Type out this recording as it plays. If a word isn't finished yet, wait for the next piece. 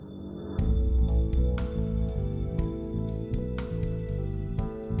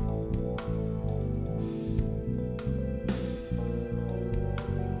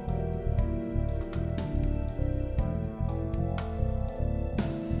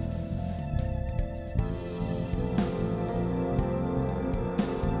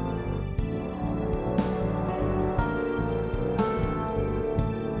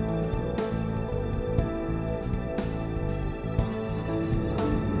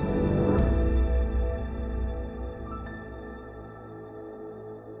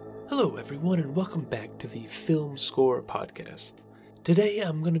Hello, everyone, and welcome back to the Film Score Podcast. Today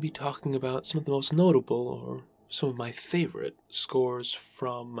I'm going to be talking about some of the most notable, or some of my favorite, scores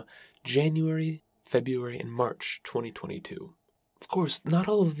from January, February, and March 2022. Of course, not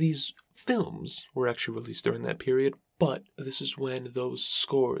all of these films were actually released during that period, but this is when those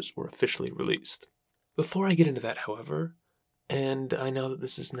scores were officially released. Before I get into that, however, and I know that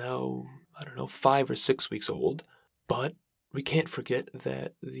this is now, 5 or 6 weeks old, but we can't forget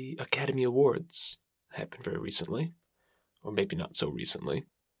that the Academy Awards happened very recently, or maybe not so recently,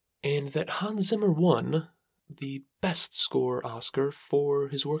 and that Hans Zimmer won the Best Score Oscar for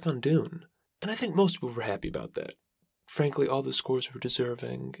his work on Dune. And I think most people were happy about that. Frankly, all the scores were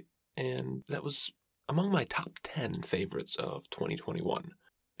deserving, and that was among my top 10 favorites of 2021.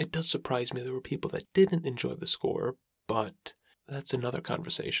 It does surprise me there were people that didn't enjoy the score, but that's another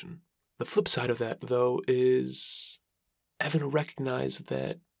conversation. The flip side of that, though, is having to recognize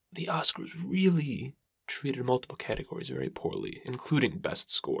that the Oscars really treated multiple categories very poorly, including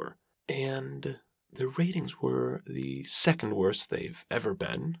Best Score. And the ratings were the second worst they've ever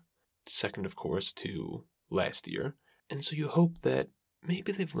been, second, of course, to last year. And so you hope that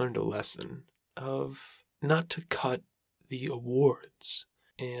maybe they've learned a lesson of not to cut the awards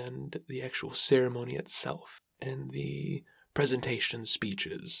and the actual ceremony itself and the presentation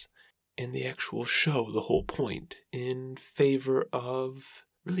speeches and the actual show, the whole point, in favor of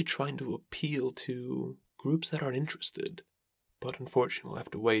really trying to appeal to groups that aren't interested. But unfortunately, we'll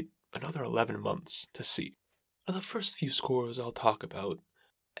have to wait another 11 months to see. Now, the first few scores I'll talk about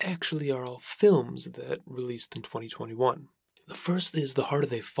actually are all films that released in 2021. The first is The Harder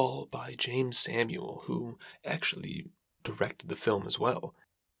They Fall by James Samuel, who actually directed the film as well.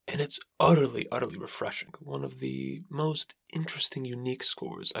 And it's utterly, utterly refreshing. One of the most interesting, unique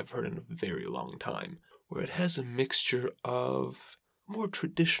scores I've heard in a very long time, where it has a mixture of more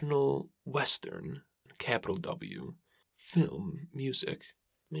traditional Western, capital W, film music.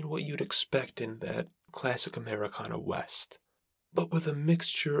 I mean, what you'd expect in that classic Americana West, but with a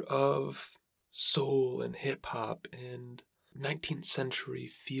mixture of soul and hip-hop and 19th century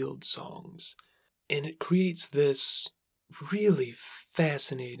field songs. And it creates this really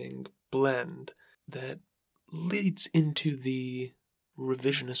fascinating blend that leads into the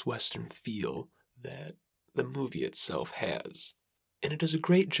revisionist Western feel that the movie itself has. And it does a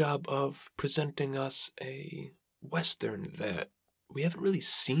great job of presenting us a Western that we haven't really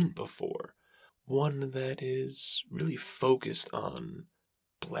seen before. One that is really focused on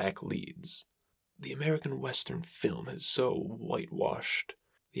black leads. The American Western film has so whitewashed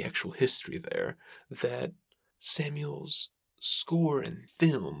the actual history there that Samuel's score and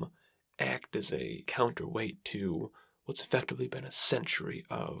film act as a counterweight to what's effectively been a century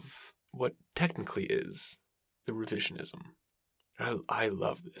of what technically is the revisionism. I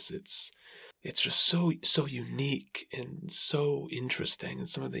love this. It's just so unique and so interesting, and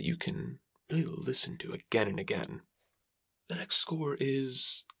something that you can really listen to again and again. The next score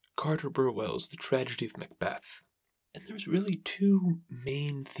is Carter Burwell's The Tragedy of Macbeth. And there's really two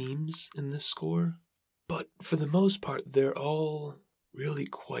main themes in this score, but for the most part, they're all really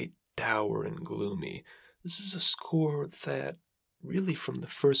quite dour and gloomy. This is a score that, really from the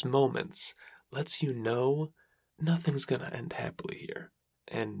first moments, lets you know nothing's gonna end happily here.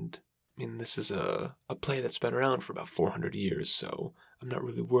 And, I mean, this is a play that's been around for about 400 years, so I'm not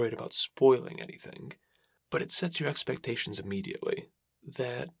really worried about spoiling anything. But it sets your expectations immediately,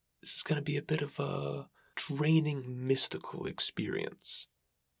 that this is gonna be a bit of a draining, mystical experience.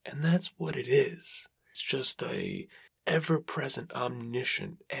 And that's what it is. It's just a ever-present,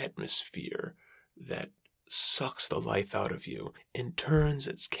 omniscient atmosphere that sucks the life out of you and turns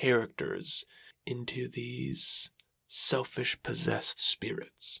its characters into these selfish, possessed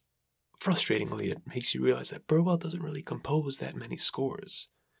spirits. Frustratingly, it makes you realize that Burwell doesn't really compose that many scores,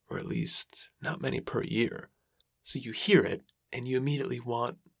 or at least not many per year. So you hear it, and you immediately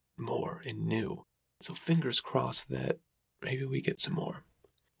want more and new. So fingers crossed that maybe we get some more.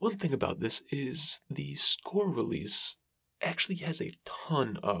 One thing about this is the score release actually has a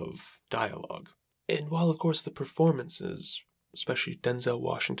ton of dialogue. And while, of course, the performances, especially Denzel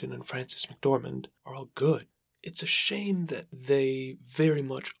Washington and Frances McDormand, are all good, it's a shame that they very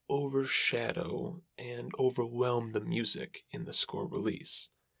much overshadow and overwhelm the music in the score release.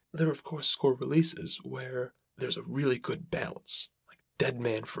 There are, of course, score releases where there's a really good balance, like Dead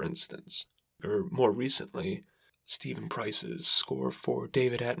Man, for instance, or more recently, Stephen Price's score for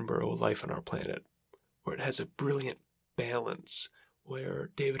David Attenborough, Life on Our Planet, where it has a brilliant balance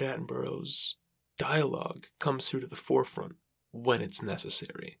where David Attenborough's dialogue comes through to the forefront when it's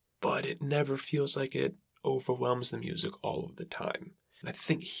necessary, but it never feels like it overwhelms the music all of the time. And I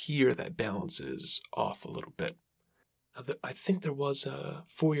think here that balance is off a little bit. Now, I think there was a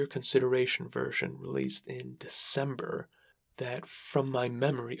for your consideration version released in December that, from my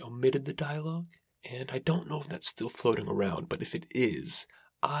memory, omitted the dialogue. And I don't know if that's still floating around, but if it is,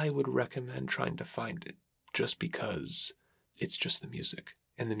 I would recommend trying to find it, just because it's just the music,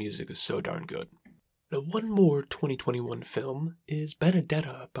 and the music is so darn good. Now, one more 2021 film is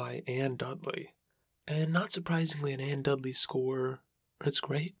Benedetta by Anne Dudley. And not surprisingly, an Anne Dudley score, it's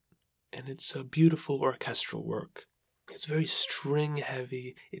great, and it's a beautiful orchestral work. It's very string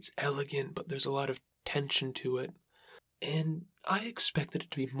heavy, it's elegant, but there's a lot of tension to it. And I expected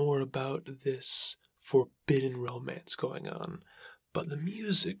it to be more about this forbidden romance going on, but the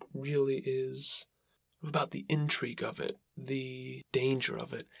music really is about the intrigue of it, the danger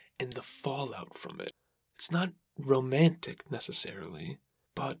of it, and the fallout from it. It's not romantic necessarily,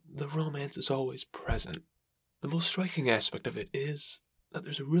 but the romance is always present. The most striking aspect of it is that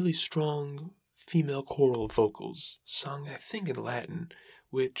there's a really strong female choral vocals, sung I think in Latin,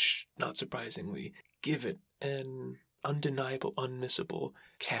 which, not surprisingly, give it an undeniable, unmissable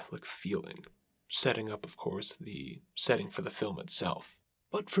Catholic feeling, setting up, of course, the setting for the film itself.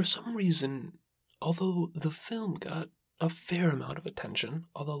 But for some reason, although the film got a fair amount of attention,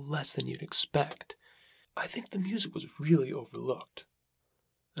 although less than you'd expect, I think the music was really overlooked.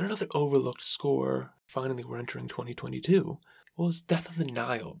 And another overlooked score, finally we're entering 2022, was Death on the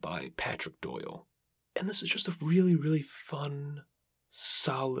Nile by Patrick Doyle. And this is just a really, really fun,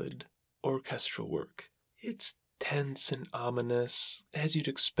 solid orchestral work. It's tense and ominous, as you'd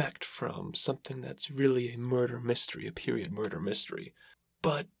expect from something that's really a murder mystery, a period murder mystery.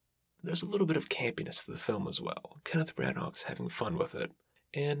 But there's a little bit of campiness to the film as well. Kenneth Branagh's having fun with it,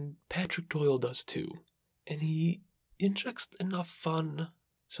 and Patrick Doyle does too. And he injects enough fun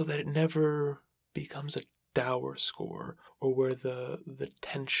so that it never becomes a dour score, or where the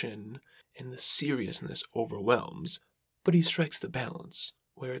tension and the seriousness overwhelms, but he strikes the balance,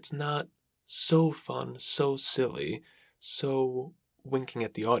 where it's not so fun, so silly, so winking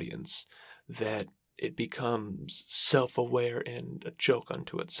at the audience, that it becomes self-aware and a joke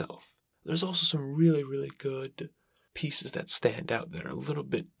unto itself. There's also some really, really good pieces that stand out that are a little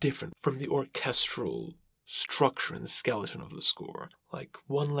bit different from the orchestral structure and the skeleton of the score. Like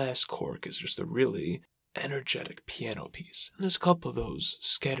One Last Cork is just a really energetic piano piece. And there's a couple of those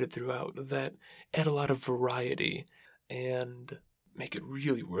scattered throughout that add a lot of variety and make it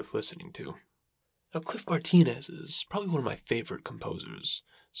really worth listening to. Now, Cliff Martinez is probably one of my favorite composers,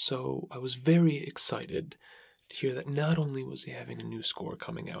 so I was very excited to hear that not only was he having a new score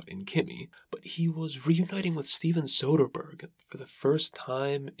coming out in Kimi, but he was reuniting with Steven Soderbergh for the first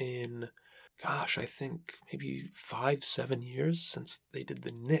time in, I think maybe 5-7 years since they did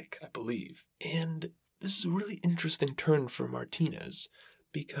The Knick, I believe. And this is a really interesting turn for Martinez,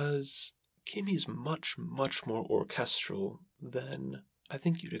 because Kimi is much, much more orchestral than I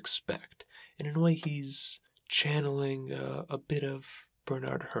think you'd expect. And in a way, he's channeling a bit of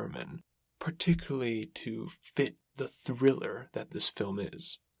Bernard Herrmann, particularly to fit the thriller that this film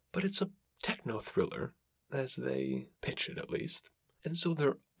is. But it's a techno-thriller, as they pitch it at least. And so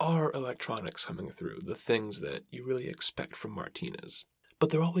there are electronics coming through, the things that you really expect from Martinez.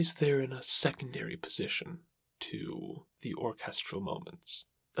 But they're always there in a secondary position to the orchestral moments.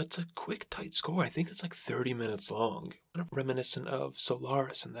 That's a quick, tight score. I think it's like 30 minutes long, kind of reminiscent of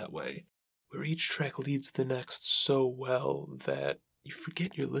Solaris in that way, where each track leads the next so well that you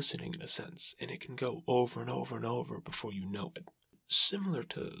forget you're listening in a sense, and it can go over and over and over before you know it. Similar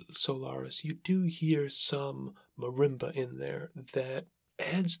to Solaris, you do hear some marimba in there that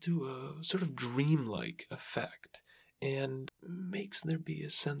adds to a sort of dreamlike effect and makes there be a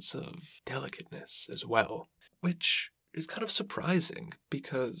sense of delicateness as well, which is kind of surprising,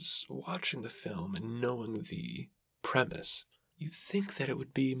 because watching the film and knowing the premise, you think that it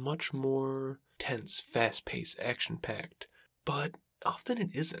would be much more tense, fast-paced, action-packed, but often it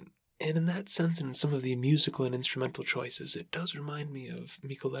isn't. And in that sense, in some of the musical and instrumental choices, it does remind me of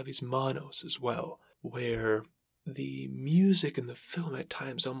Mico Levi's Manos as well, where the music and the film at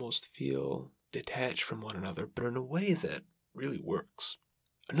times almost feel detached from one another, but in a way that really works.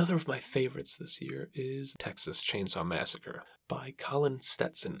 Another of my favorites this year is Texas Chainsaw Massacre by Colin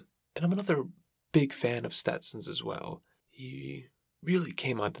Stetson. And I'm another big fan of Stetson's as well. He really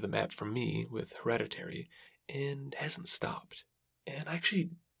came onto the map for me with Hereditary and hasn't stopped. And I actually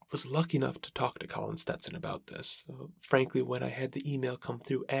was lucky enough to talk to Colin Stetson about this. Frankly, when I had the email come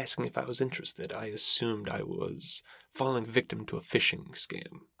through asking if I was interested, I assumed I was falling victim to a phishing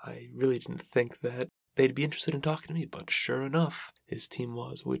scam. I really didn't think that they'd be interested in talking to me, but sure enough, his team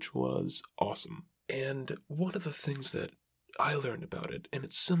was, which was awesome. And one of the things that I learned about it, and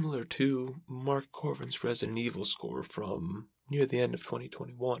it's similar to Mark Corvin's Resident Evil score from near the end of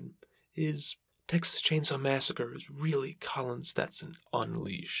 2021, is Texas Chainsaw Massacre is really Colin Stetson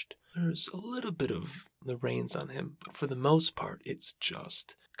unleashed. There's a little bit of the reins on him, but for the most part, it's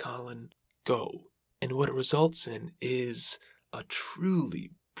just Colin, go. And what it results in is a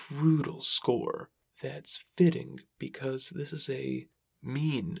truly brutal score that's fitting because this is a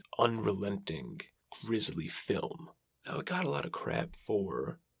mean, unrelenting, grisly film. Now, it got a lot of crap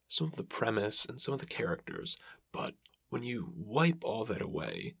for some of the premise and some of the characters, but when you wipe all that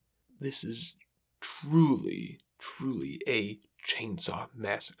away, this is truly, truly a chainsaw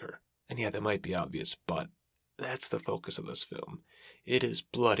massacre. And yeah, that might be obvious, but that's the focus of this film. It is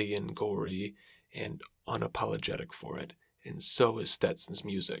bloody and gory and unapologetic for it, and so is Stetson's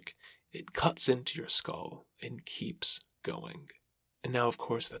music. It cuts into your skull and keeps going. And now, of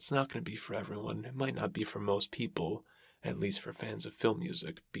course, that's not going to be for everyone. It might not be for most people, at least for fans of film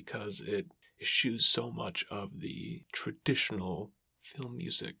music, because it eschews so much of the traditional film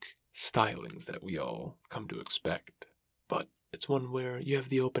music stylings that we all come to expect. But it's one where you have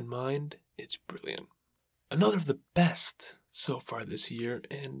the open mind. It's brilliant. Another of the best so far this year,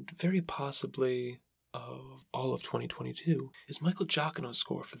 and very possibly of all of 2022, is Michael Giacchino's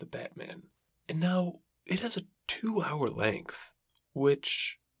score for The Batman. And now, it has a 2-hour length,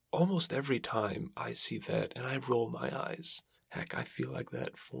 which almost every time I see that and I roll my eyes. Heck, I feel like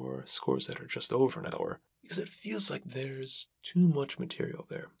that for scores that are just over an hour, because it feels like there's too much material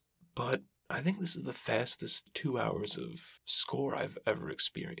there. But I think this is the fastest 2 hours of score I've ever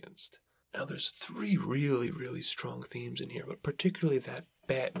experienced. Now, there's 3 really, really strong themes in here, but particularly that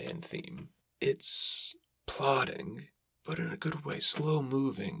Batman theme. It's plodding, but in a good way,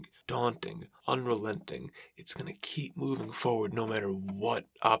 slow-moving, daunting, unrelenting. It's going to keep moving forward no matter what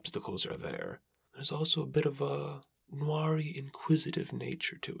obstacles are there. There's also a bit of a noiry, inquisitive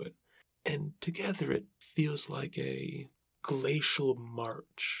nature to it. And together it feels like a glacial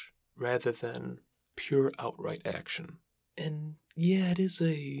march rather than pure outright action. And yeah, it is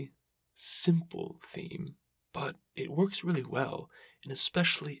a simple theme, but it works really well, and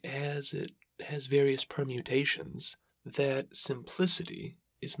especially as it has various permutations, that simplicity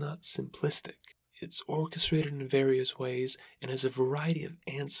is not simplistic. It's orchestrated in various ways and has a variety of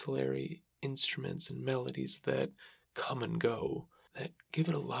ancillary instruments and melodies that come and go that give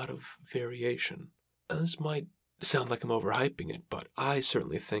it a lot of variation. And this might sound like I'm overhyping it, but I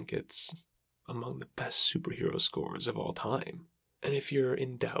certainly think it's among the best superhero scores of all time. And if you're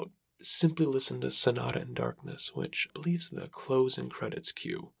in doubt, simply listen to Sonata in Darkness, which I believe is the closing credits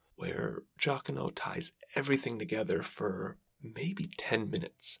cue, where Giacchino ties everything together for maybe 10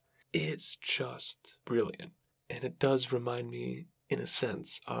 minutes. It's just brilliant. And it does remind me, in a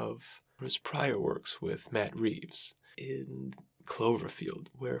sense, of his prior works with Matt Reeves in Cloverfield,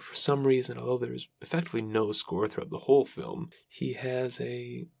 where for some reason, although there's effectively no score throughout the whole film, he has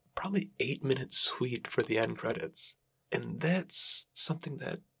a probably 8-minute suite for the end credits. And that's something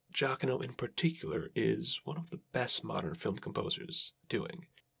that Giacchino in particular is one of the best modern film composers doing,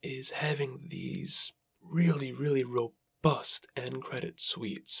 is having these really, really robust end credit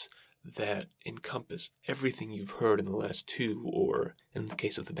suites that encompass everything you've heard in the last 2, or in the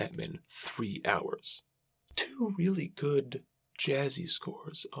case of the Batman, 3 hours. 2 really good jazzy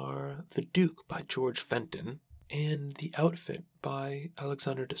scores are The Duke by George Fenton and The Outfit by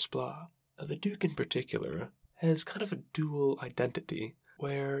Alexander Desplat. Now, The Duke in particular has kind of a dual identity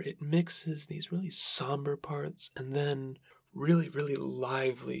where it mixes these really somber parts and then really, really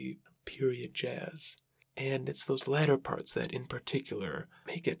lively period jazz. And it's those latter parts that in particular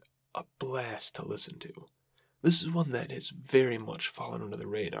make it a blast to listen to. This is one that has very much fallen under the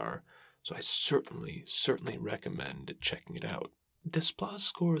radar, so I certainly recommend checking it out. Desplat's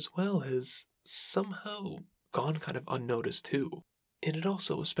score as well has somehow gone kind of unnoticed too. And it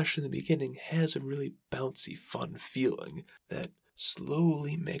also, especially in the beginning, has a really bouncy, fun feeling that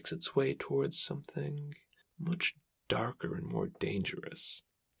slowly makes its way towards something much darker and more dangerous.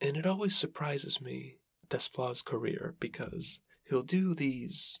 And it always surprises me, Desplat's career, because he'll do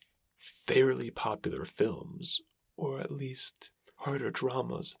these fairly popular films, or at least harder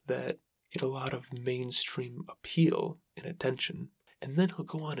dramas that get a lot of mainstream appeal and attention, and then he'll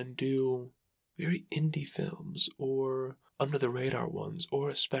go on and do very indie films, or under-the-radar ones, or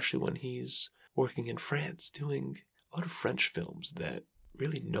especially when he's working in France, doing a lot of French films that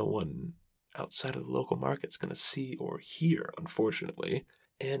really no one outside of the local market's going to see or hear, unfortunately,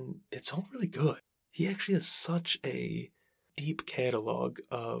 and it's all really good. He actually has such a deep catalog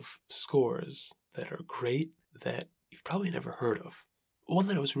of scores that are great that you've probably never heard of. One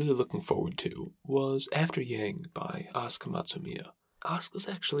that I was really looking forward to was After Yang by Asuka Matsumiya. Asuka's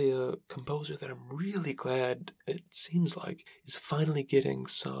actually a composer that I'm really glad, it seems like, is finally getting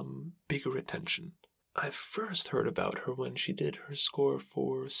some bigger attention. I first heard about her when she did her score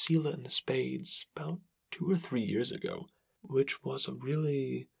for Scylla and the Spades about 2 or 3 years ago, which was a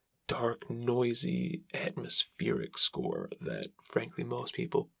really dark, noisy, atmospheric score that, frankly, most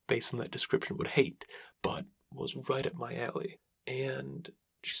people, based on that description, would hate, but was right up my alley. And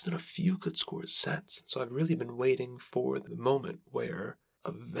she's done a few good scores since, so I've really been waiting for the moment where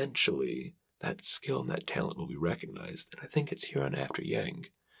eventually that skill and that talent will be recognized, and I think it's here on After Yang,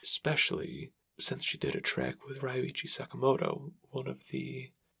 especially since she did a track with Ryuichi Sakamoto, one of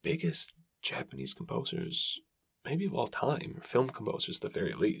the biggest Japanese composers, maybe of all time, or film composers at the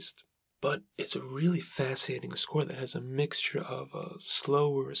very least. But it's a really fascinating score that has a mixture of a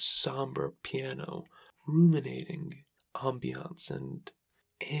slower, somber piano, ruminating ambiance, and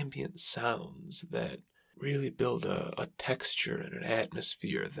ambient sounds that really build a texture and an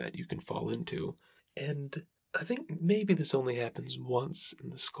atmosphere that you can fall into. And I think maybe this only happens once in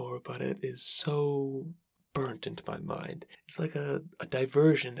the score, but it is so burnt into my mind. It's like a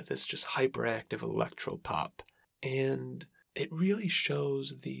diversion to this just hyperactive electro pop. And it really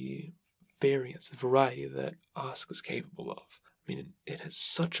shows the variance, the variety that Asuka's capable of. I mean, it has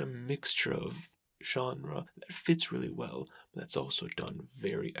such a mixture of genre that fits really well, but that's also done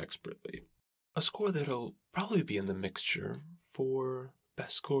very expertly. A score that'll probably be in the mixture for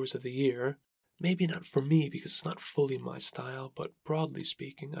best scores of the year. Maybe not for me because it's not fully my style, but broadly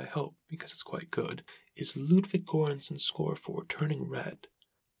speaking, I hope, because it's quite good, is Ludwig Göransson's score for Turning Red.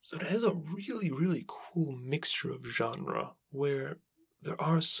 So it has a really, really cool mixture of genre where there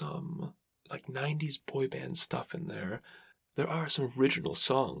are some like 90s boy band stuff in there. There are some original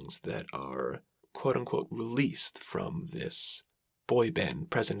songs that are quote unquote released from this boy band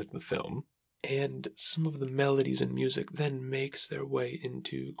present in the film. And some of the melodies and music then makes their way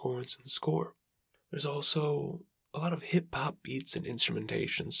into Göransson's score. There's also a lot of hip-hop beats and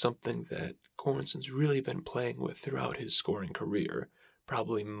instrumentation, something that Göransson's really been playing with throughout his scoring career,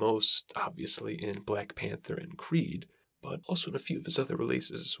 probably most obviously in Black Panther and Creed, but also in a few of his other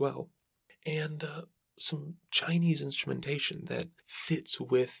releases as well. And some Chinese instrumentation that fits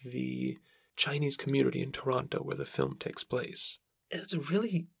with the Chinese community in Toronto where the film takes place. And it's a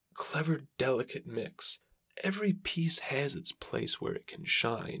really clever, delicate mix. Every piece has its place where it can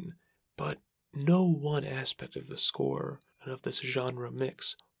shine, but no one aspect of the score and of this genre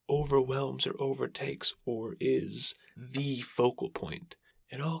mix overwhelms or overtakes or is the focal point.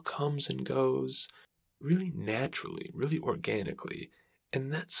 It all comes and goes really naturally, really organically,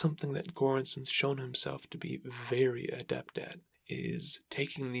 and that's something that Göransson's shown himself to be very adept at, is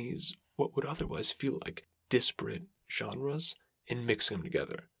taking these, what would otherwise feel like disparate genres, and mixing them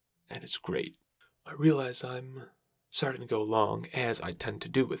together. And it's great. I realize I'm starting to go long, as I tend to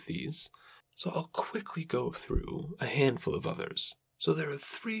do with these, so I'll quickly go through a handful of others. So there are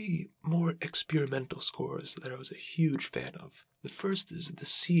 3 more experimental scores that I was a huge fan of. The first is The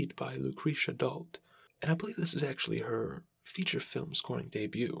Seed by Lucretia Dalt, and I believe this is actually her feature film scoring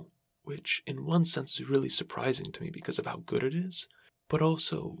debut, which in one sense is really surprising to me because of how good it is, but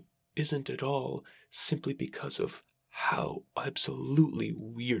also isn't at all simply because of how absolutely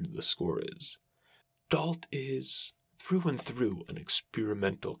weird the score is. Dalt is through and through an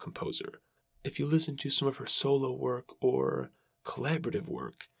experimental composer. If you listen to some of her solo work or collaborative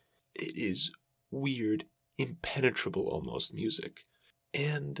work, it is weird, impenetrable almost music.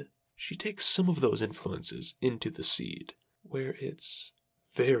 And she takes some of those influences into The Seed, where it's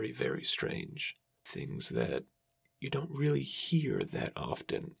very, very strange. Things that you don't really hear that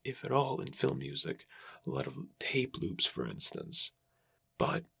often, if at all, in film music. A lot of tape loops, for instance.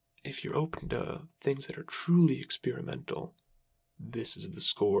 But if you're open to things that are truly experimental, this is the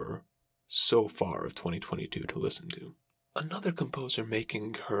score so far of 2022 to listen to. Another composer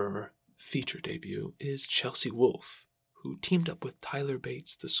making her feature debut is Chelsea Wolfe, who teamed up with Tyler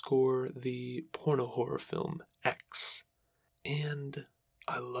Bates to score the porno horror film X. And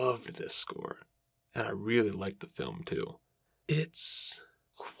I loved this score, and I really liked the film too. It's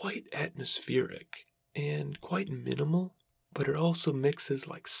quite atmospheric and quite minimal, but it also mixes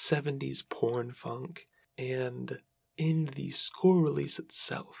like 70s porn funk, and in the score release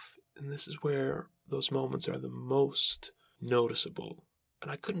itself, and this is where those moments are the most noticeable,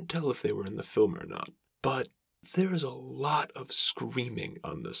 and I couldn't tell if they were in the film or not, but there is a lot of screaming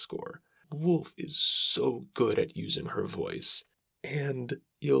on this score. Wolfe is so good at using her voice, and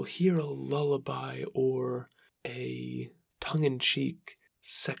you'll hear a lullaby or a tongue-in-cheek,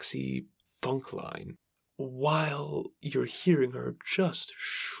 sexy funk line while you're hearing her just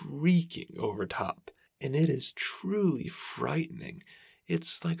shrieking over top. And it is truly frightening.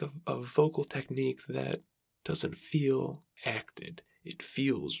 It's like a vocal technique that doesn't feel acted. It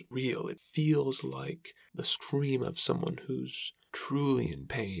feels real. It feels like the scream of someone who's truly in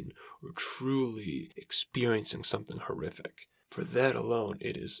pain or truly experiencing something horrific. For that alone,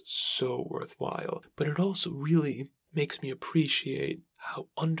 it is so worthwhile. But it also really makes me appreciate how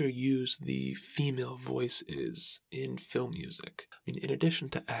underused the female voice is in film music. I mean, in addition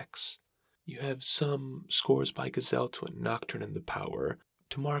to X, you have some scores by Gazelle Twin, Nocturne and the Power,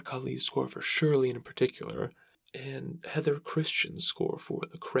 Tamar Kali's score for Shirley in particular, and Heather Christian's score for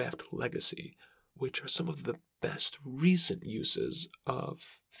The Craft Legacy, which are some of the best recent uses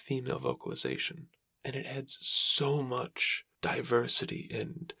of female vocalization. And it adds so much diversity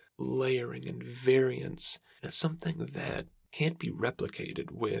and layering and variance. And it's something that can't be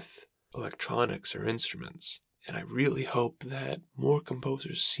replicated with electronics or instruments. And I really hope that more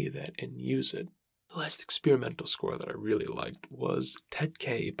composers see that and use it. The last experimental score that I really liked was Ted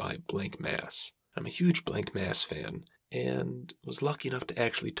K by Blank Mass. I'm a huge Blank Mass fan, and was lucky enough to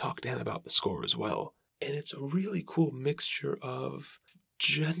actually talk to him about the score as well. And it's a really cool mixture of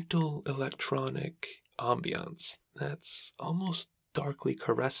gentle electronic ambiance that's almost darkly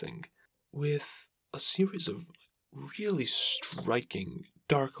caressing, with a series of really striking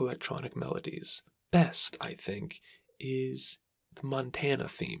dark electronic melodies. Best, I think, is the Montana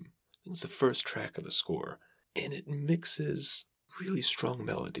theme. I think it's the first track of the score, and it mixes really strong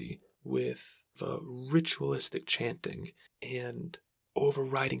melody with the ritualistic chanting and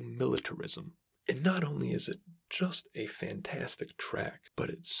overriding militarism. And not only is it just a fantastic track, but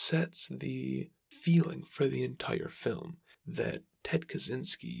it sets the feeling for the entire film that Ted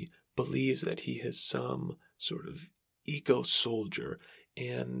Kaczynski believes that he is some sort of eco-soldier,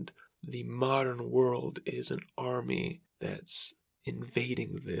 and the modern world is an army that's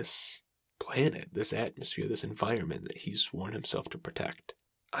invading this planet, this atmosphere, this environment that he's sworn himself to protect.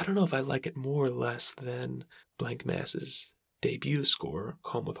 I don't know if I like it more or less than Blank Mass's debut score,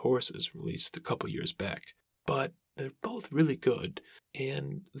 Calm with Horses, released a couple years back, but they're both really good,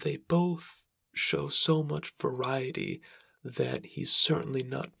 and they both show so much variety that he's certainly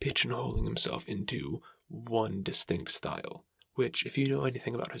not pigeonholing himself into one distinct style, which, if you know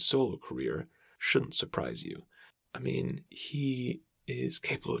anything about his solo career, shouldn't surprise you. I mean, he is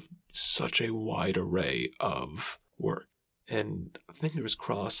capable of such a wide array of work, and fingers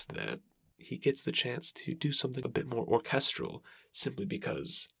crossed that he gets the chance to do something a bit more orchestral, simply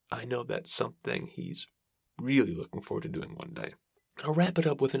because I know that's something he's really looking forward to doing one day. I'll wrap it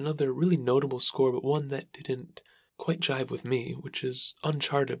up with another really notable score, but one that didn't quite jive with me, which is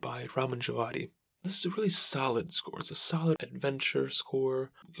Uncharted by Ramin Djawadi. This is a really solid score. It's a solid adventure score,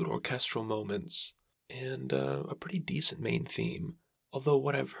 good orchestral moments, and a pretty decent main theme. Although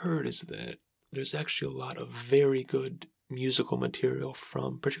what I've heard is that there's actually a lot of very good musical material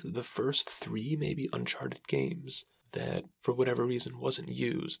from particularly the first 3, maybe, Uncharted games that, for whatever reason, wasn't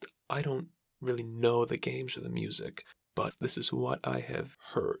used. I don't really know the games or the music, but this is what I have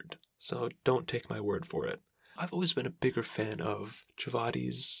heard, so don't take my word for it. I've always been a bigger fan of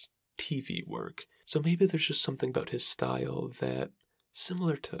Djawadi's TV work, so maybe there's just something about his style that,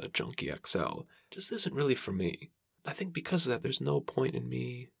 similar to Junkie XL, just isn't really for me. I think because of that, there's no point in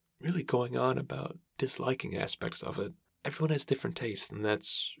me really going on about disliking aspects of it. Everyone has different tastes, and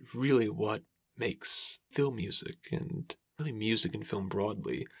that's really what makes film music, and really music and film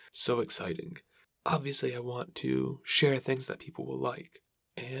broadly, so exciting. Obviously, I want to share things that people will like,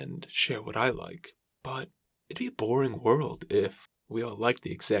 and share what I like, but it'd be a boring world if we all liked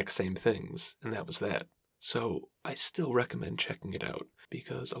the exact same things, and that was that. So I still recommend checking it out,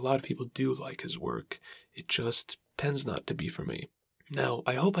 because a lot of people do like his work. It just tends not to be for me. Now,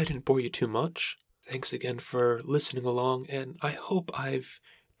 I hope I didn't bore you too much. Thanks again for listening along, and I hope I've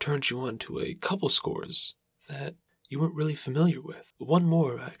turned you on to a couple scores that you weren't really familiar with. One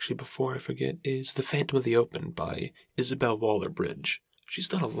more, actually, before I forget, is The Phantom of the Open by Isabel Waller-Bridge. She's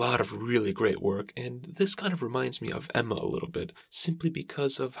done a lot of really great work, and this kind of reminds me of Emma a little bit, simply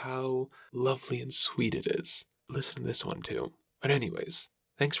because of how lovely and sweet it is. Listen to this one too. But anyways,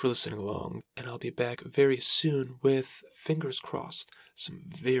 thanks for listening along, and I'll be back very soon with, fingers crossed, some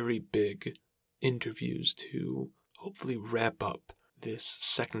very big interviews to hopefully wrap up this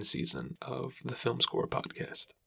second season of the Film Score podcast.